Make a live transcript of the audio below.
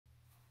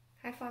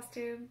Hi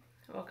Flosstube!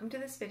 Welcome to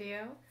this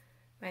video.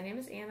 My name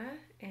is Anna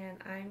and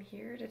I'm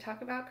here to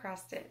talk about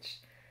cross stitch.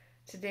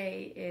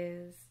 Today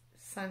is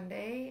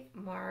Sunday,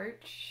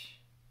 March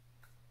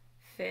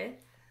 5th.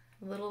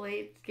 A little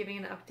late giving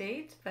an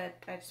update, but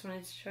I just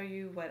wanted to show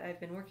you what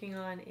I've been working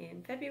on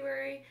in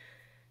February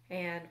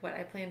and what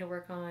I plan to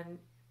work on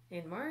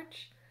in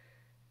March.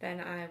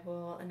 Then I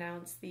will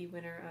announce the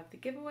winner of the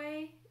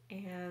giveaway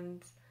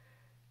and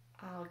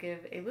I'll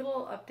give a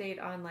little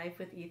update on life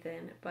with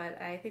Ethan, but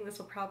I think this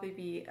will probably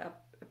be a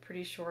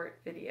pretty short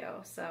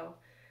video, so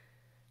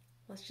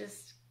let's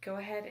just go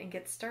ahead and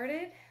get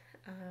started.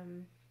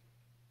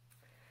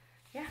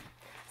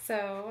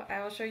 So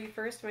I will show you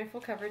first my full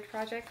coverage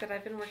project that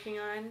I've been working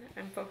on.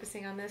 I'm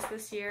focusing on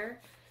this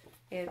year.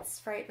 It's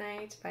Fright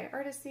Night by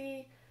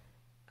Artisy.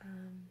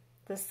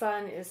 The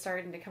sun is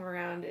starting to come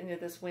around into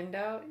this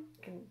window,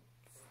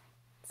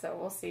 so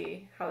we'll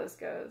see how this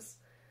goes.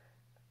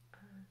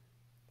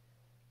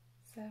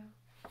 So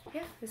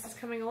yeah, this is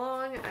coming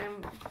along.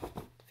 I'm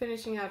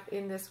finishing up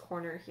in this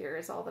corner here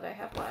is all that I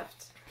have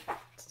left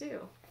to do.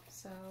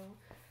 So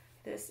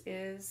this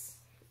is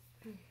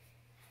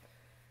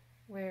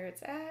where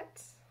it's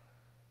at.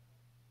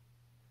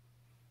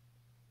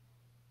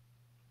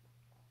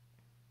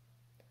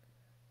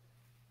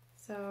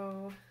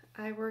 So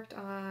I worked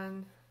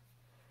on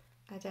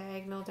a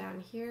diagonal down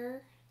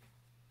here.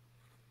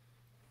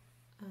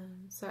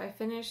 So I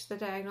finished the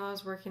diagonal I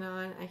was working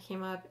on. I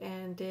came up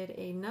and did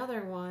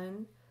another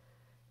one,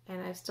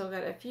 and I've still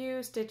got a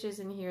few stitches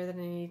in here that I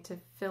need to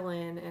fill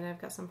in, and I've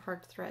got some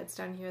parked threads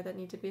down here that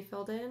need to be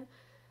filled in.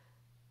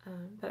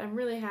 But I'm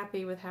really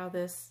happy with how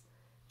this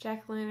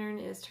jack-o'-lantern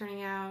is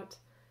turning out,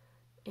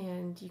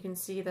 and you can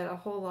see that a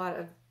whole lot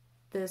of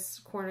this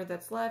corner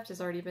that's left has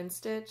already been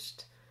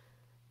stitched.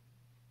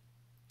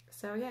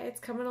 So yeah, it's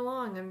coming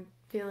along. I'm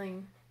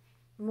feeling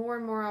more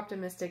and more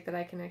optimistic that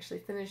I can actually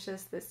finish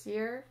this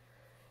year.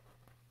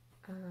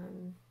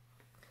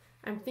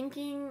 I'm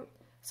thinking,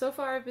 so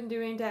far I've been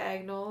doing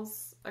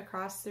diagonals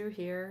across through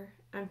here.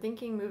 I'm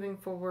thinking moving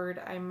forward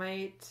I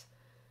might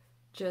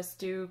just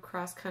do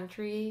cross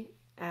country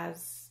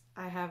as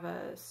I have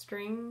a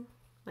string,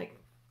 like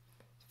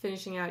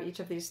finishing out each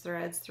of these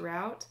threads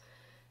throughout.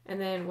 And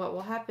then what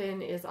will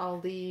happen is I'll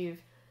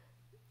leave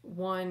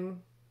one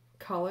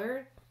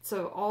color.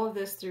 So all of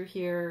this through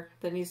here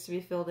that needs to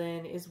be filled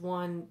in is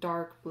one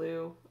dark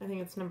blue. I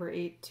think it's number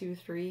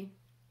 823.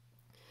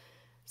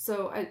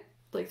 So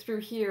like through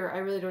here, I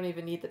really don't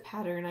even need the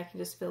pattern. I can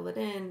just fill it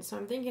in. So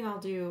I'm thinking I'll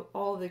do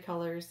all of the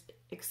colors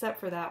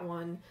except for that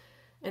one.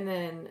 And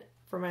then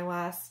for my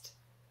last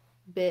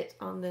bit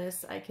on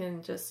this, I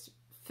can just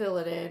fill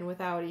it in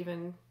without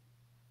even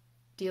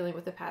dealing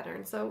with the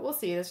pattern. So we'll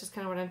see. That's just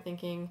kind of what I'm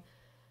thinking.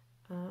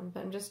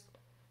 But I'm just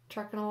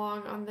trucking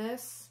along on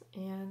this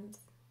and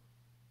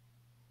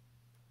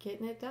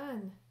getting it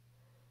done.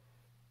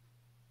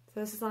 So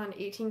this is on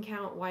 18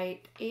 count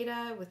white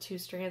Aida with 2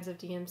 strands of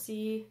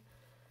DMC.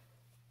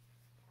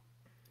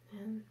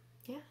 And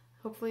yeah,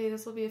 hopefully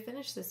this will be a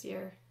finish this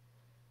year.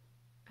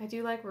 I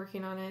do like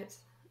working on it.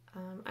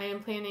 I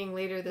am planning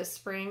later this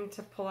spring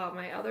to pull out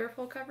my other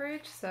full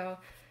coverage, so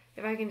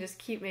if I can just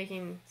keep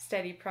making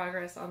steady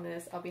progress on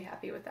this, I'll be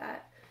happy with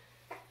that.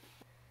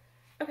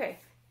 Okay,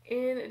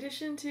 in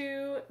addition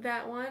to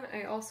that one,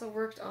 I also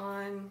worked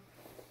on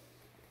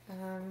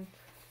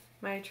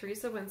my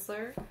Teresa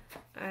Winsler.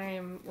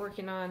 I'm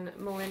working on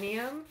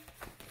Millennium.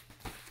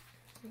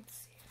 Let's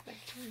see if I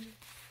can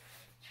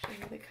show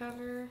you the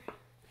cover.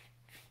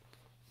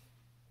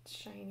 It's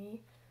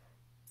shiny.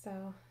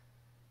 So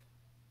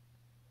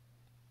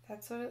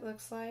that's what it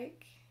looks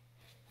like.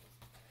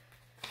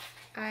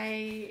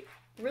 I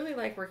really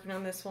like working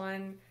on this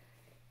one.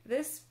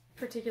 This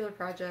particular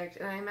project,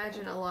 and I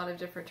imagine a lot of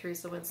different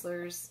Teresa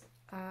Winslers,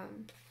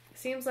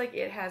 seems like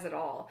it has it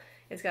all.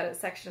 It's got a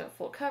section of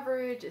full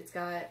coverage, it's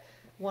got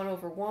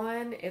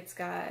 1/1, it's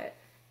got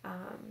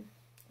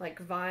like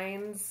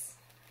vines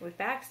with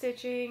back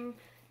stitching.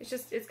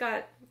 It's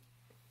got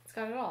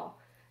it all.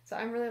 So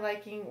I'm really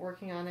liking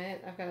working on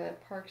it. I've got a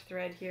parked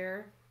thread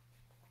here,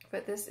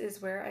 but this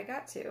is where I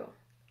got to.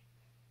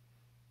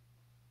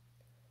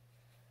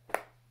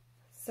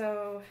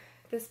 So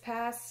this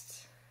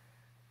past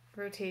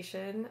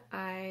rotation,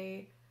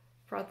 I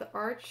brought the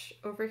arch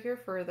over here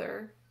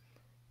further,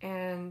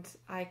 and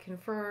I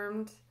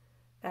confirmed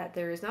that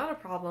there is not a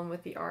problem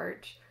with the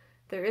arch.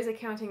 There is a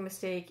counting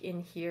mistake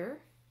in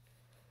here.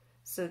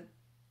 So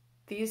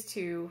these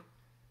two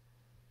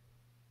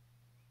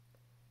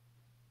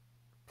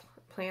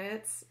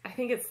planets, I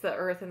think it's the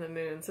Earth and the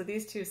Moon, so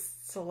these two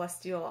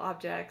celestial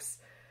objects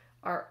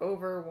are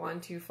over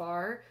one too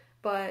far,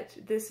 but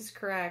this is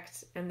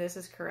correct and this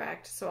is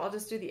correct. So I'll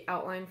just do the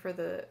outline for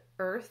the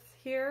Earth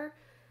here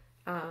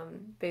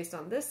based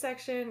on this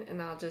section, and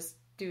I'll just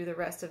do the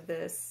rest of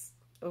this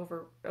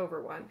over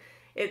one.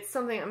 It's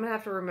something I'm gonna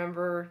have to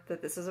remember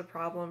that this is a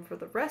problem for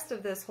the rest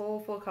of this whole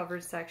full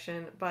coverage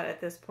section, but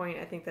at this point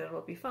I think that it'll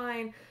be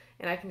fine,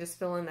 and I can just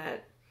fill in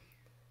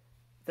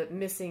the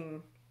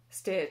missing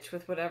stitch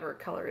with whatever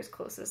color is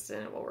closest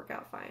and it will work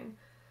out fine.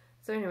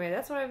 So anyway,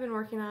 that's what I've been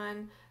working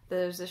on.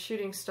 There's a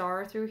shooting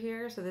star through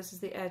here, so this is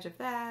the edge of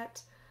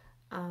that.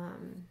 I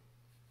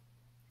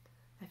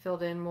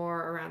filled in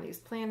more around these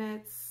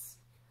planets.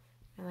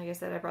 And like I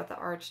said, I brought the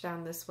arch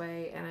down this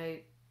way, and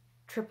I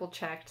triple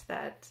checked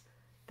that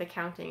the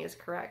counting is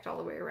correct all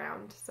the way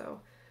around.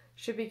 So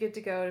should be good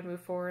to go to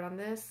move forward on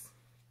this.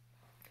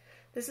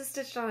 This is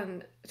stitched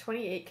on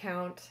 28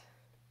 count.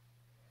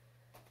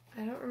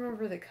 I don't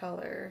remember the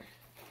color.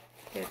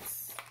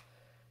 It's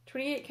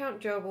 28 count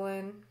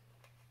Jobelan.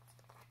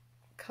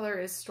 Color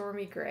is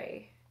Stormy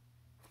Gray.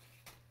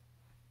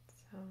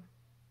 So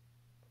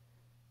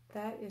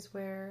that is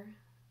where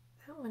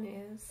that one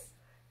is.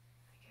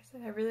 Like I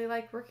said, I really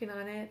like working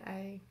on it.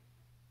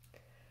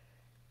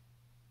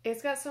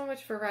 It's got so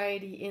much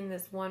variety in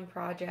this one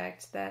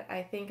project that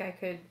I think I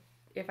could,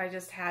 if I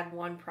just had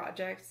one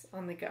project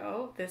on the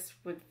go, this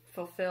would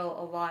fulfill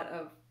a lot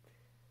of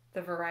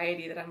the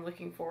variety that I'm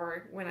looking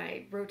for when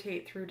I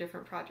rotate through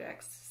different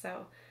projects.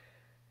 So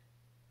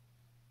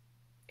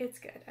it's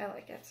good. I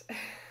like it.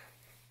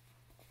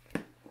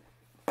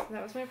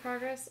 That was my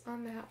progress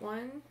on that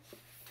one.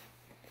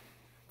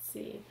 Let's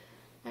see.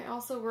 I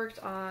also worked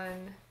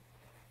on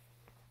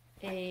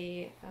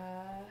a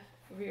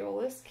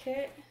Riolis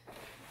kit,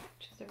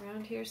 which is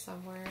around here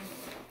somewhere.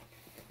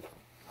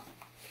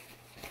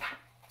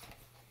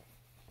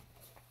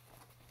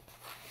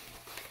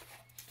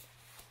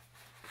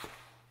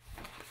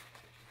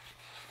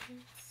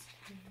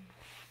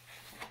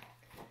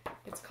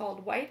 It's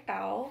called White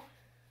Owl.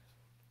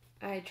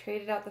 I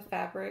traded out the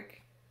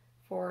fabric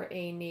for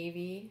a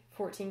navy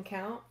 14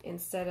 count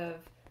instead of,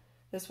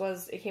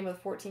 it came with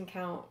 14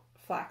 count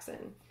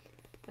flaxen,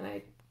 and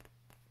I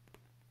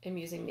am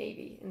using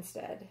navy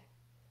instead.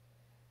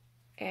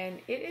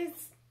 And it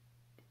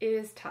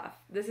is tough.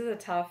 This is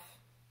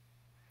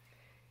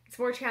it's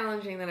more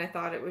challenging than I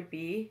thought it would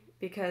be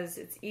because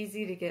it's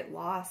easy to get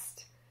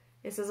lost.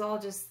 This is all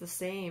just the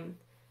same.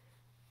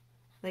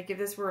 Like if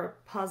this were a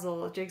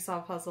puzzle, a jigsaw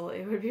puzzle,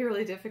 it would be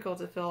really difficult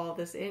to fill all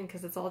this in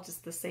because it's all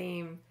just the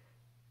same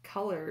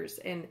colors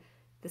and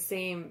the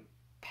same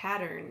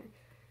pattern.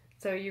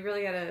 So you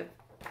really gotta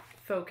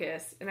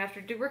focus. And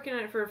after working on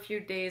it for a few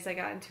days, I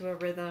got into a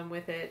rhythm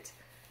with it.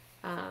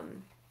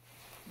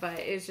 But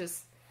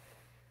it's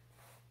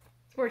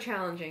more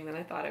challenging than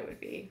I thought it would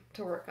be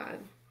to work on.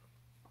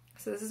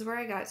 So this is where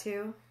I got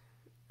to.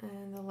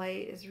 And the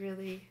light is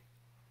really...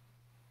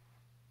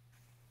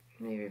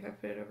 Maybe if I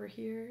put it over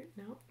here.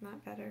 No,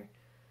 not better.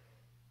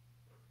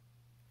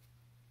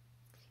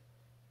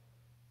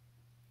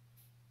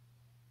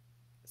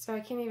 So I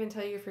can't even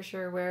tell you for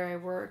sure where I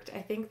worked.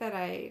 I think that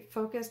I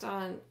focused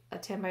on a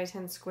 10 by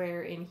 10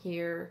 square in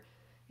here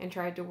and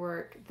tried to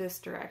work this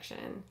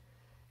direction.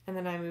 And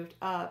then I moved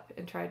up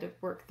and tried to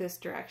work this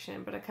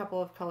direction, but a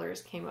couple of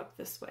colors came up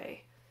this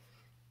way.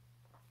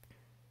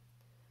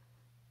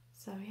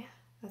 So yeah,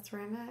 that's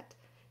where I'm at.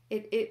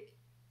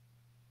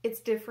 It's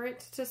different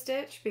to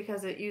stitch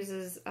because it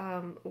uses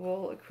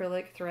wool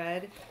acrylic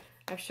thread.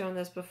 I've shown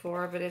this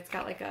before, but it's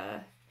got like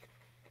a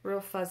real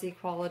fuzzy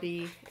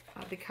quality.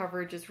 The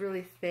coverage is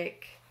really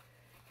thick,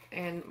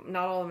 and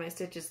not all of my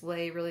stitches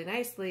lay really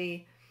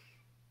nicely.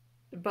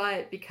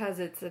 But because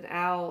it's an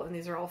owl and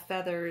these are all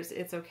feathers,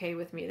 it's okay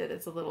with me that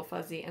it's a little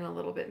fuzzy and a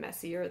little bit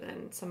messier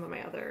than some of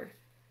my other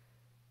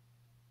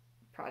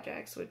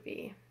projects would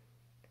be.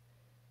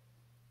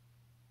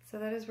 So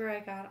that is where I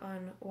got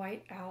on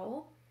White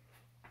Owl.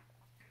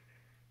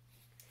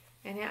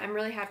 And yeah, I'm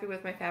really happy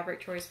with my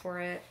fabric choice for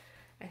it.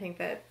 I think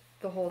that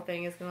the whole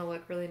thing is going to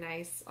look really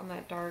nice on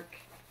that dark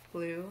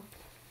blue.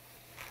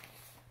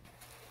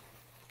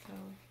 So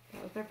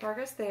that was my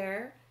progress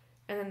there.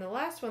 And then the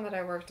last one that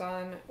I worked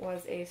on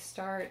was a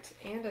start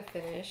and a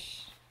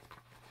finish.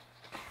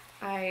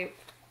 I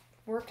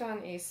worked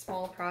on a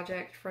small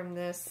project from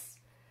this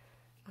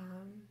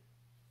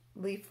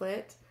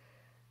leaflet.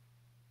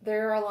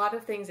 There are a lot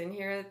of things in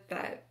here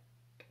that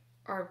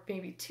are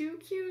maybe too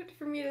cute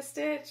for me to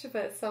stitch,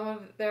 but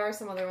there are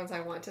some other ones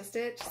I want to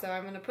stitch, so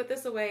I'm going to put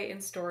this away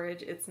in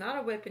storage. It's not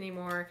a whip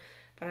anymore,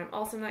 but I'm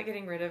also not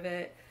getting rid of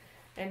it,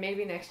 and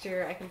maybe next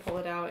year I can pull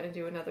it out and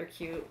do another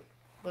cute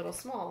little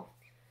small.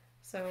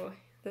 So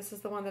this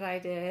is the one that I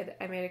did.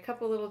 I made a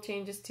couple little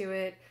changes to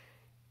it.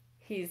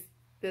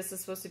 This is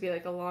supposed to be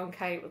like a long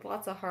kite with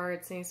lots of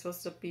hearts, and he's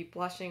supposed to be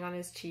blushing on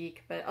his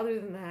cheek, but other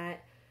than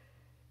that,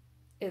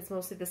 it's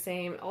mostly the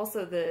same.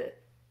 Also, the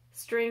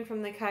string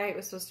from the kite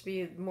was supposed to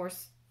be more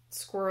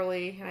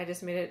squirrely, and I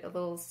just made it a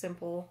little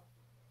simple.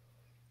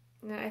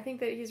 And I think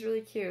that he's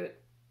really cute.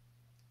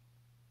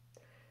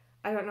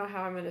 I don't know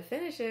how I'm going to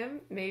finish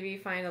him. Maybe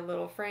find a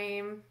little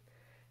frame,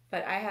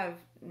 but I have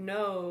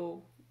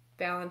no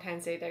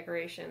Valentine's Day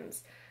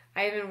decorations.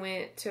 I even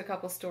went to a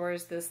couple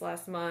stores this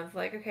last month,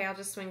 like, okay, I'll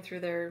just swing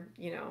through their,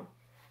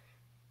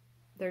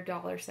 their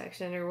dollar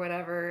section or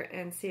whatever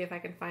and see if I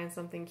can find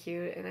something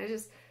cute. And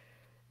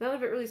none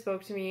of it really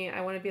spoke to me.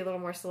 I want to be a little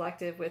more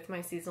selective with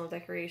my seasonal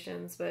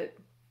decorations, but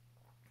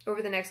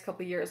over the next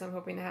couple of years, I'm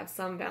hoping to have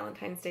some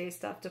Valentine's Day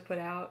stuff to put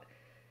out.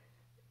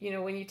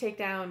 When you take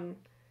down,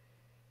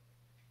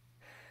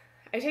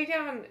 I take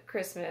down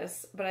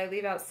Christmas, but I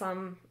leave out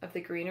some of the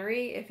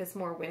greenery if it's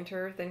more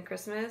winter than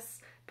Christmas.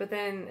 But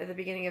then at the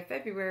beginning of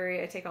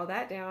February, I take all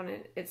that down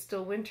and it's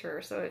still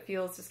winter, so it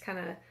feels just kind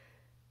of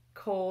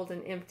cold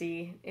and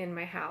empty in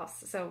my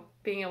house. So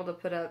being able to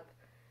put up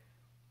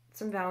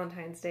some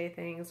Valentine's Day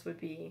things would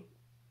be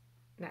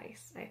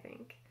nice, I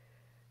think.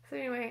 So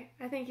anyway,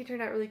 I think he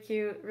turned out really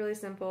cute, really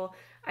simple.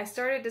 I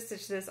started to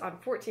stitch this on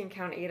 14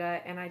 count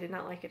Aida and I did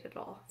not like it at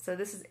all. So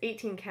this is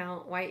 18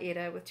 count white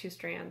Aida with 2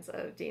 strands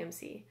of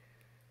DMC.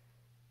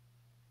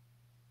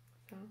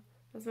 So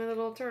that's my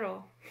little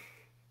turtle.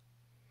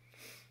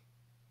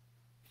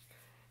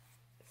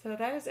 So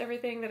that is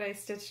everything that I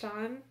stitched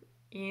on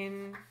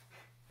in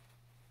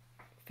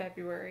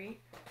February.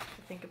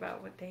 To think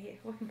about what day,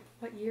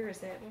 what year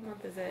is it? What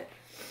month is it?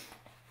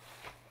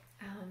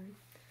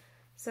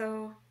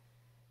 So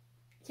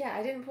yeah,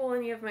 I didn't pull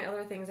any of my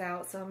other things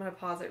out, so I'm going to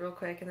pause it real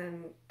quick and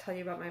then tell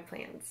you about my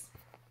plans.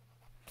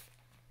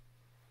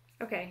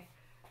 Okay,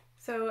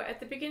 so at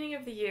the beginning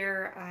of the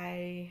year,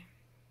 I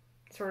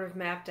sort of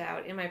mapped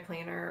out in my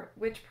planner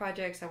which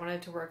projects I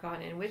wanted to work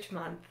on in which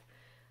month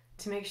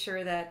to make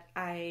sure that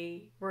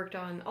I worked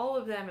on all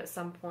of them at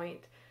some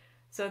point.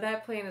 So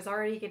that plan is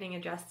already getting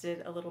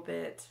adjusted a little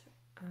bit.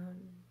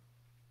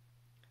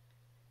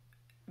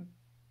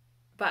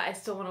 But I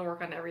still want to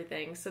work on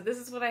everything. So this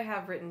is what I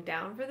have written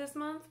down for this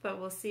month, but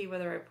we'll see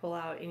whether I pull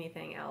out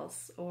anything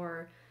else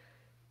or,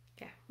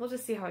 yeah, we'll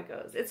just see how it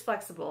goes. It's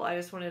flexible. I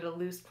just wanted a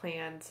loose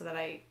plan so that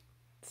I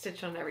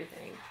stitch on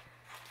everything.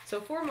 So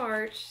for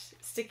March,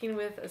 sticking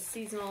with a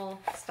seasonal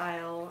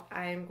style,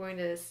 I'm going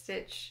to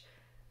stitch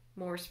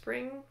more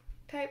spring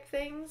type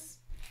things.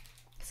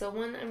 So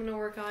one I'm going to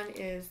work on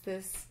is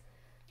this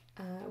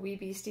Wee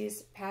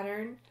Beasties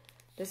pattern.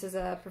 This is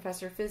a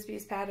Professor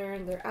Frisbee's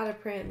pattern. They're out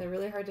of print, they're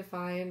really hard to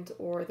find,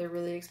 or they're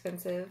really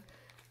expensive.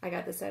 I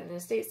got this at an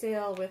estate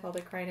sale with all the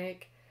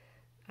Kreinik.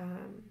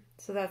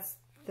 So that's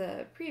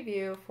the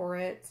preview for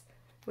it,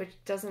 which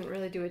doesn't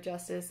really do it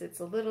justice. It's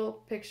a little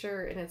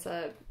picture and it's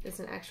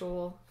an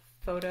actual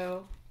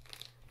photo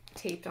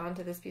taped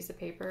onto this piece of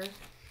paper.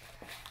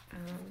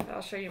 But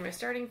I'll show you my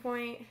starting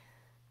point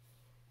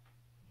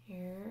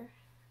here.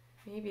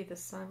 Maybe the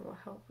sun will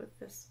help with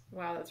this.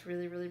 Wow, that's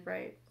really, really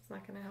bright. It's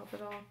not going to help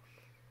at all.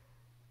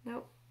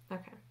 Nope.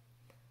 Okay.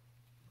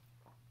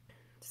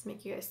 Just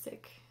make you guys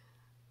sick.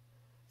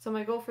 So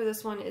my goal for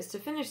this one is to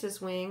finish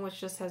this wing, which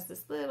just has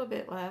this little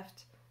bit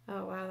left.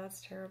 Oh wow, that's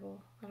terrible.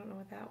 I don't know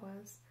what that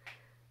was.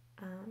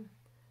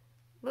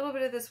 Little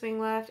bit of this wing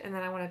left, and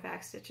then I want to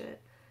backstitch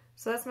it.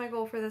 So that's my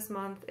goal for this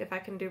month. If I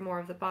can do more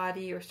of the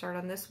body or start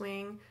on this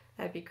wing,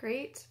 that'd be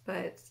great,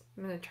 but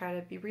I'm going to try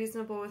to be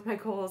reasonable with my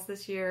goals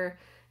this year,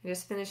 and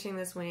just finishing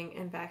this wing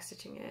and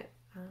backstitching it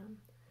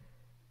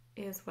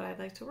is what I'd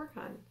like to work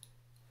on.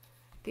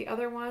 The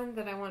other one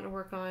that I want to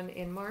work on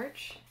in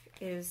March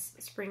is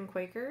Spring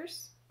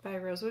Quakers by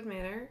Rosewood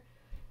Manor,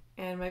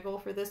 and my goal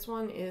for this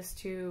one is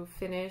to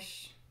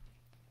finish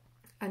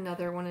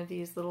another one of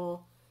these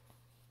little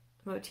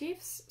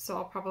motifs, so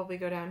I'll probably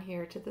go down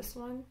here to this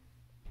one.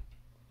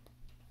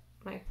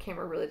 My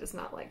camera really does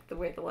not like the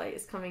way the light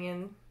is coming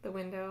in the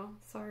window.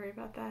 Sorry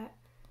about that.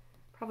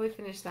 Probably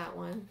finish that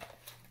one.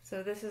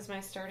 So this is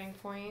my starting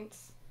point.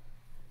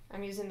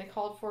 I'm using the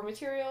called for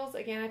materials.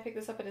 Again, I picked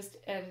this up at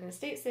an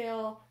estate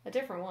sale, a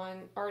different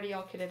one, already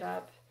all kitted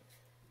up.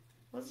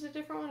 Was it a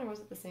different one or was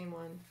it the same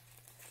one?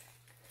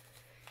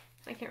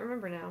 I can't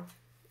remember now.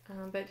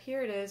 But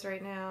here it is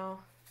right now.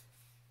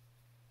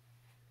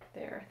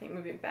 There, I think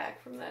moving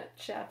back from that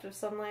shaft of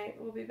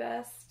sunlight will be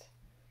best.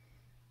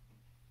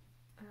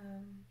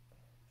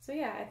 So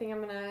yeah, I think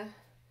I'm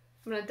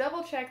gonna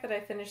double check that I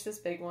finish this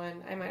big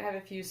one. I might have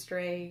a few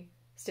stray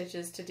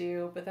stitches to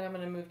do, but then I'm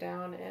gonna move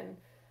down and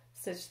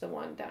stitch the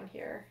one down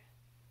here.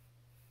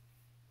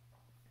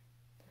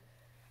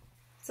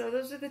 So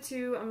those are the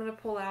two I'm going to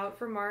pull out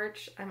for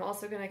March. I'm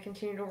also going to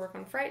continue to work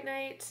on Fright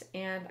Night,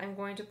 and I'm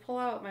going to pull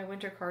out my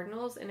Winter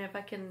Cardinals, and if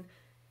I can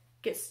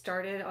get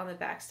started on the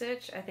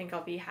backstitch, I think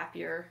I'll be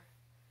happier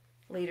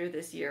later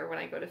this year when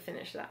I go to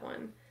finish that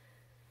one.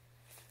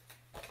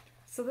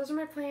 So those are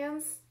my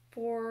plans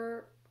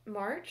for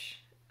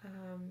March.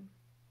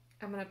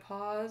 I'm going to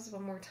pause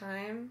one more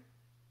time,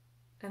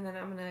 and then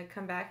I'm going to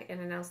come back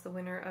and announce the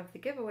winner of the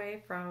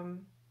giveaway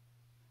from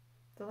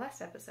the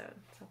last episode.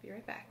 So I'll be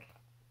right back.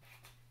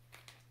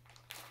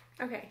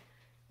 Okay,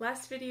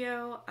 last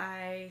video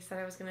I said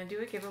I was going to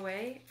do a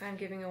giveaway. I'm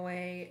giving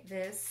away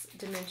this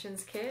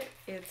Dimensions kit.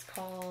 It's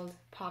called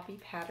Poppy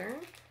Pattern.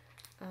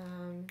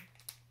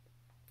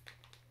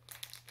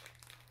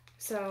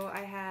 So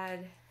I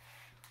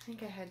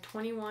think I had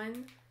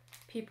 21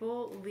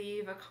 people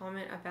leave a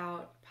comment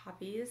about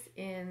poppies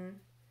in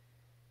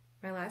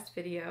my last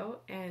video,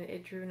 and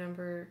it drew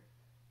number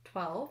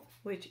 12,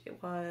 which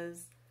it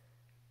was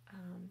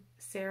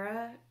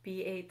Sarah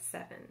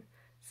B87.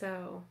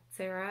 So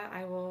Sarah,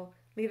 I will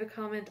leave a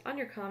comment on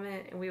your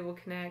comment and we will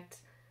connect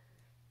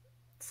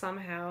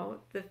somehow.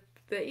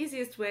 The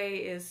easiest way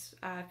is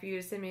for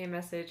you to send me a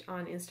message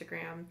on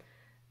Instagram,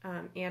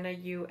 Anna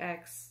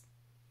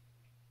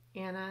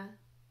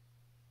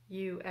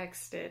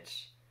UX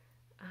stitch.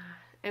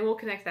 And we'll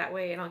connect that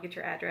way, and I'll get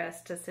your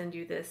address to send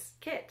you this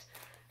kit.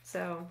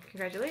 So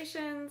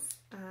congratulations.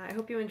 I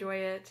hope you enjoy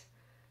it.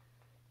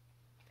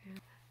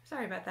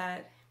 Sorry about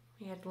that.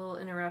 We had a little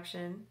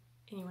interruption.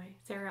 Anyway,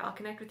 Sarah, I'll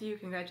connect with you.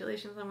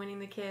 Congratulations on winning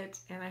the kit,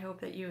 and I hope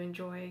that you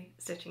enjoy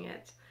stitching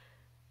it.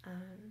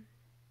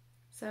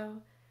 So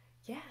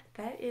yeah,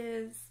 that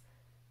is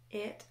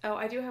it. Oh,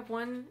 I do have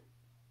one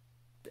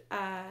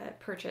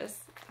purchase.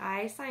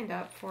 I signed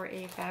up for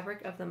a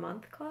Fabric of the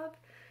Month club,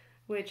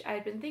 which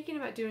I'd been thinking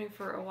about doing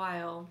for a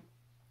while.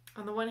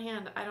 On the one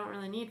hand, I don't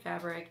really need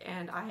fabric,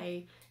 and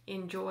I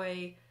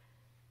enjoy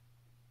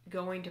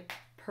going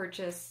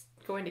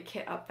to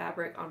kit up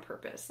fabric on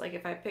purpose. Like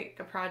if I pick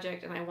a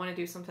project and I want to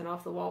do something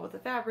off the wall with the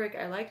fabric,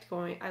 I like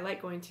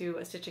going to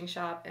a stitching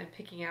shop and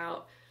picking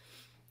out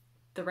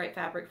the right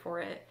fabric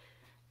for it.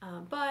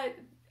 But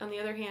on the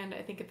other hand,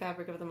 I think a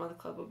Fabric of the Month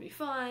club would be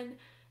fun.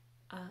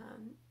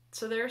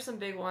 So there are some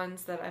big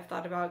ones that I've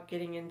thought about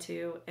getting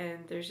into, and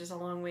there's just a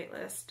long wait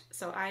list.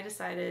 So I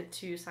decided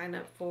to sign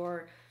up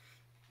for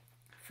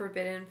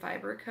Forbidden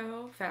Fiber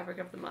Co. Fabric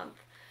of the Month.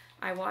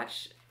 I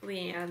watch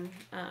Leanne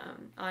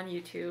on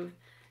YouTube,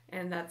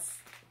 and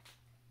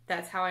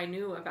that's how I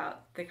knew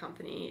about the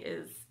company,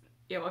 is,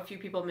 you know, a few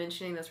people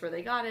mentioning that's where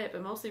they got it,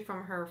 but mostly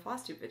from her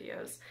Flosstube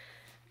videos.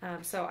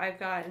 So I've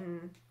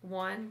gotten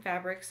one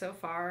fabric so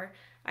far.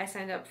 I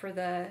signed up for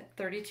the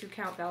 32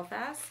 count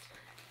Belfast,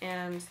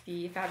 and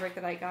the fabric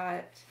that I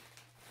got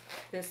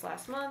this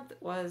last month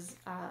was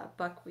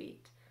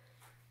buckwheat.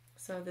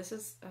 So this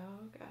is,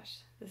 oh gosh,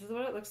 this is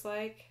what it looks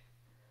like.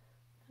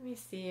 Let me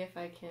see if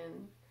I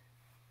can,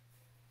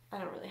 I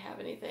don't really have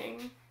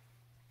anything.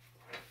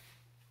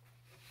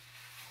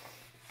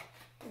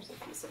 There's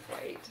a piece of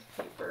white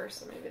paper,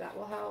 so maybe that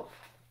will help.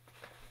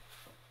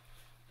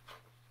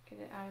 Get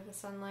it out of the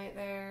sunlight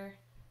there.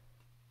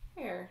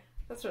 Here,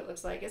 that's what it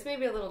looks like. It's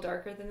maybe a little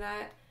darker than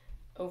that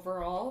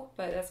overall,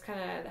 but that's kind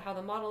of how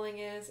the modeling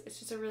is. It's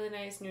just a really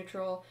nice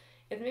neutral.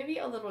 It's maybe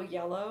a little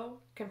yellow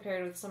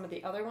compared with some of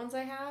the other ones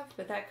I have,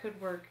 but that could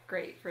work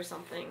great for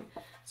something.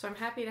 So I'm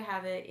happy to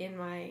have it in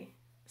my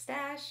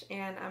stash,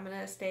 and I'm going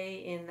to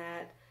stay in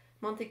that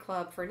monthly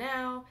club for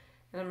now,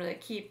 and I'm going to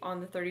keep on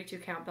the 32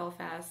 count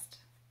Belfast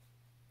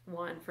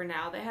one for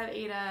now. They have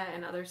Ada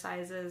and other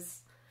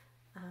sizes,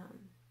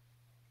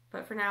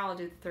 but for now I'll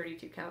do the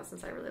 32 count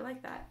since I really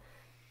like that.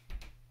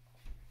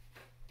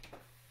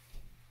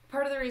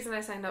 Part of the reason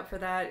I signed up for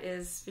that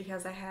is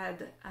because I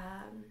had,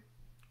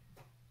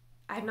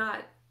 I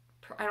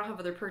don't have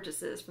other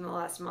purchases from the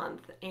last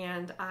month,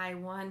 and I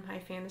won my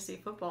fantasy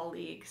football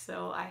league,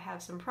 so I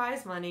have some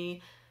prize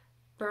money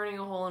burning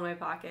a hole in my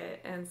pocket,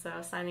 and so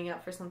signing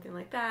up for something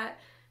like that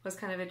was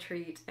kind of a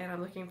treat, and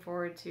I'm looking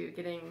forward to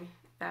getting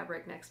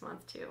fabric next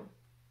month too.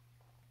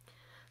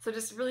 So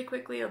just really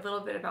quickly, a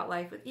little bit about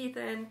life with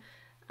Ethan.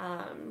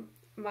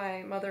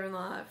 My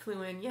mother-in-law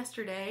flew in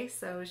yesterday,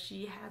 so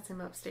she has him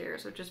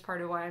upstairs, which is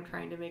part of why I'm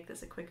trying to make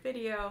this a quick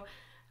video.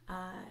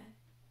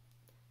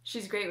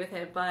 She's great with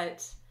him,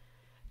 but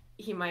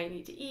he might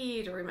need to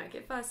eat or he might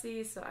get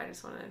fussy, so I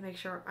just want to make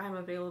sure I'm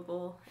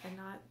available and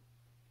not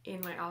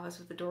in my office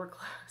with the door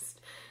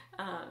closed.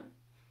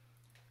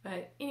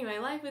 But anyway,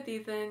 life with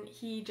Ethan.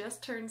 He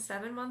just turned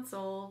 7 months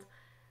old.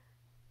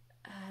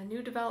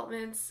 New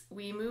developments.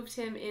 We moved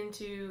him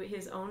into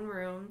his own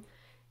room.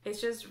 It's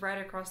just right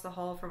across the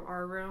hall from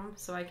our room,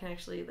 so I can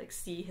actually like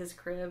see his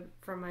crib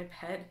from my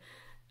bed.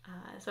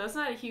 So it's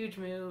not a huge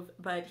move,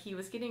 but he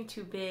was getting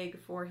too big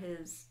for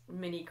his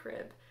mini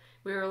crib.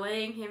 We were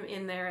laying him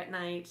in there at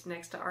night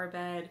next to our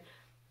bed,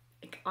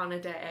 like on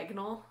a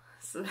diagonal,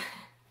 so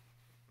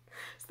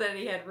that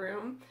he had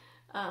room.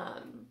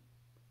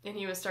 And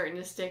he was starting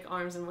to stick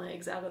arms and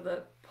legs out of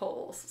the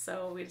poles.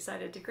 So we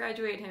decided to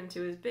graduate him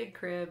to his big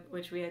crib,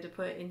 which we had to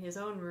put in his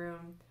own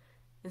room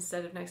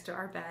instead of next to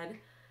our bed.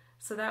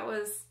 So that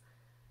was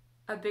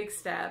a big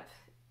step.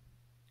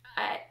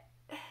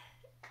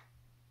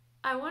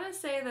 I want to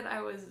say that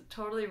I was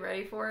totally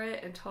ready for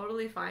it and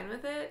totally fine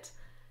with it,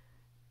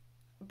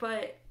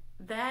 but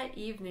that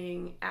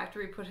evening after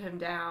we put him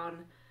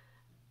down,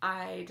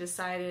 I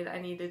decided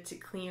I needed to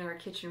clean our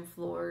kitchen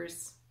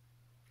floors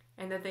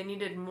and that they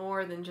needed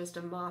more than just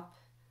a mop.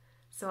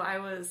 So I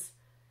was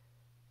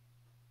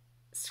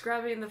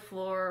scrubbing the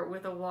floor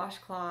with a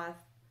washcloth,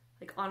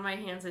 like on my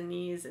hands and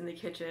knees in the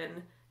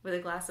kitchen with a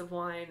glass of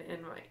wine,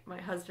 and my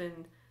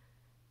husband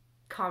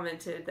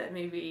commented that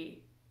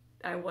maybe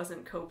I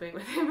wasn't coping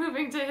with him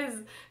moving to his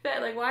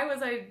bed. Like, why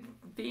was I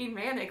being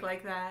manic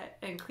like that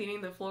and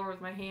cleaning the floor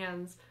with my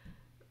hands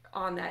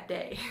on that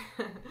day?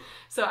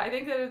 So I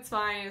think that it's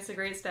fine. It's a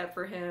great step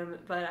for him,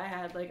 but I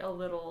had like a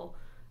little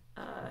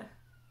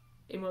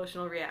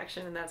emotional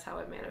reaction, and that's how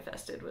it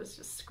manifested, was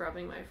just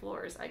scrubbing my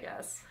floors, I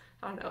guess.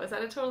 I don't know. Is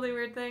that a totally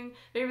weird thing?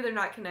 Maybe they're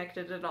not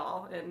connected at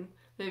all, and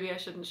maybe I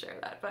shouldn't share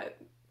that, but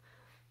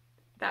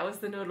that was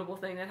the notable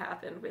thing that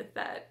happened with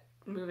that,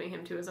 moving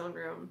him to his own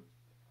room.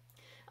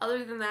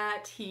 Other than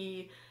that,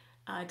 he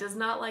does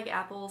not like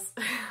apples.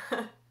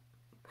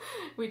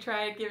 We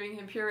tried giving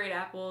him pureed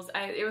apples.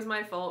 It was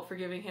my fault for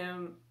giving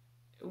him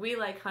we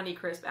like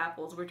Honeycrisp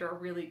apples, which are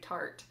really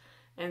tart,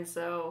 and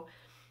so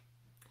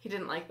he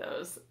didn't like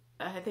those.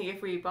 I think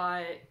if we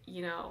bought,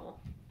 you know,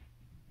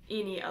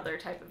 any other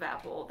type of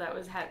apple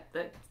that's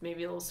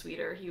maybe a little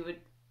sweeter, he would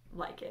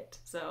like it.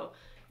 So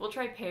we'll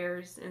try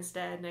pears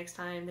instead next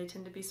time. They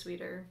tend to be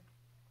sweeter.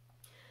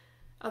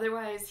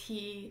 Otherwise,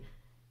 he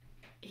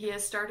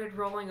has started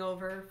rolling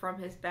over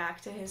from his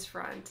back to his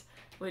front,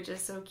 which is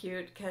so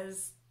cute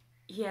because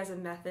he has a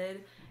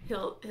method.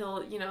 He'll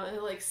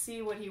like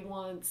see what he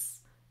wants,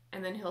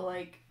 and then he'll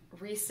like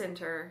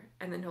recenter,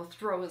 and then he'll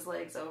throw his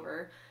legs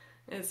over.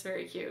 It's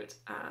very cute.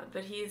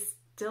 But he's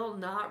still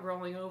not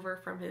rolling over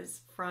from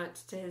his front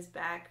to his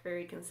back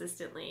very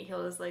consistently.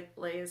 He'll just like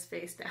lay his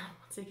face down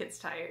once he gets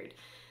tired.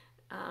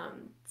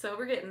 So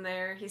we're getting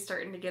there. He's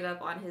starting to get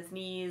up on his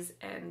knees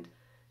and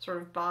sort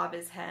of bob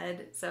his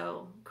head.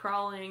 So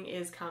crawling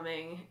is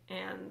coming,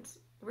 and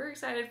we're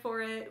excited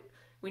for it.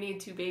 We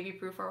need to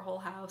baby-proof our whole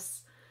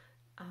house.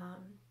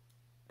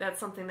 That's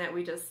something that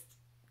we just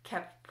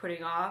kept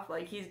putting off.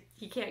 Like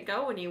he can't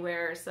go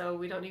anywhere, so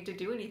we don't need to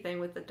do anything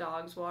with the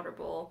dog's water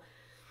bowl.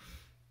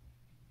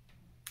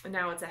 And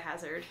now it's a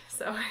hazard,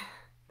 so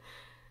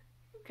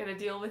gonna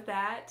deal with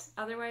that.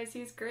 Otherwise,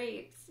 he's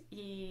great.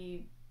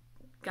 He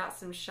got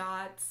some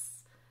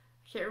shots.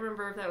 I can't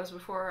remember if that was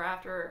before or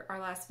after our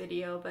last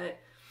video, but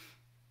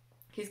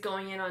he's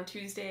going in on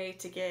Tuesday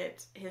to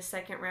get his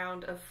second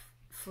round of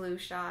flu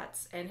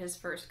shots and his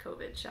first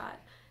COVID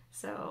shot.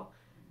 So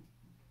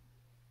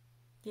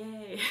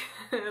yay.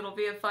 It'll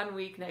be a fun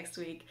week next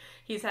week.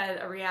 He's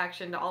had a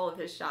reaction to all of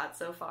his shots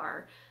so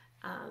far.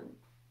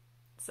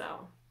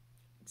 So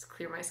just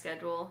clear my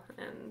schedule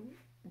and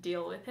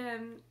deal with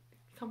him,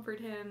 comfort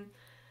him.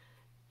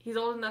 He's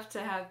old enough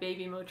to have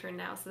baby Motrin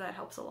now, so that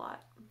helps a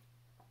lot.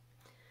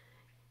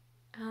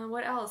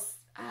 What else?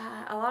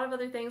 A lot of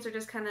other things are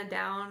just kind of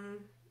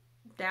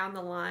down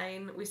the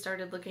line. We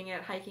started looking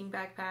at hiking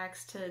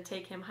backpacks to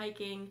take him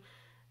hiking.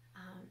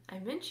 I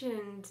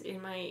mentioned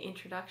in my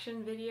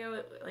introduction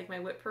video, like my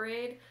whip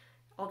parade,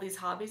 all these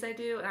hobbies I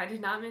do, and I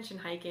did not mention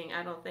hiking,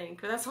 I don't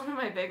think, but that's one of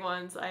my big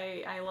ones.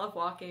 I love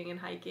walking and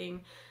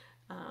hiking,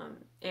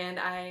 and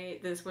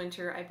this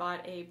winter I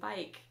bought a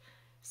bike,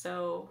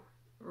 so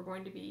we're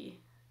going to be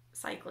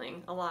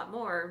cycling a lot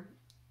more.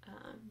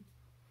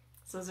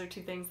 So those are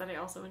two things that I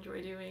also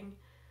enjoy doing.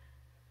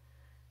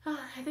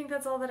 I think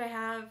that's all that I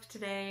have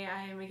today.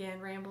 I am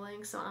again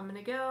rambling, so I'm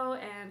gonna go,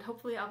 and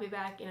hopefully I'll be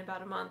back in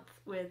about a month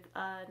with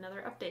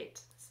another update.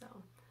 So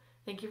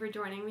thank you for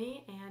joining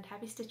me, and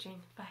happy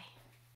stitching. Bye.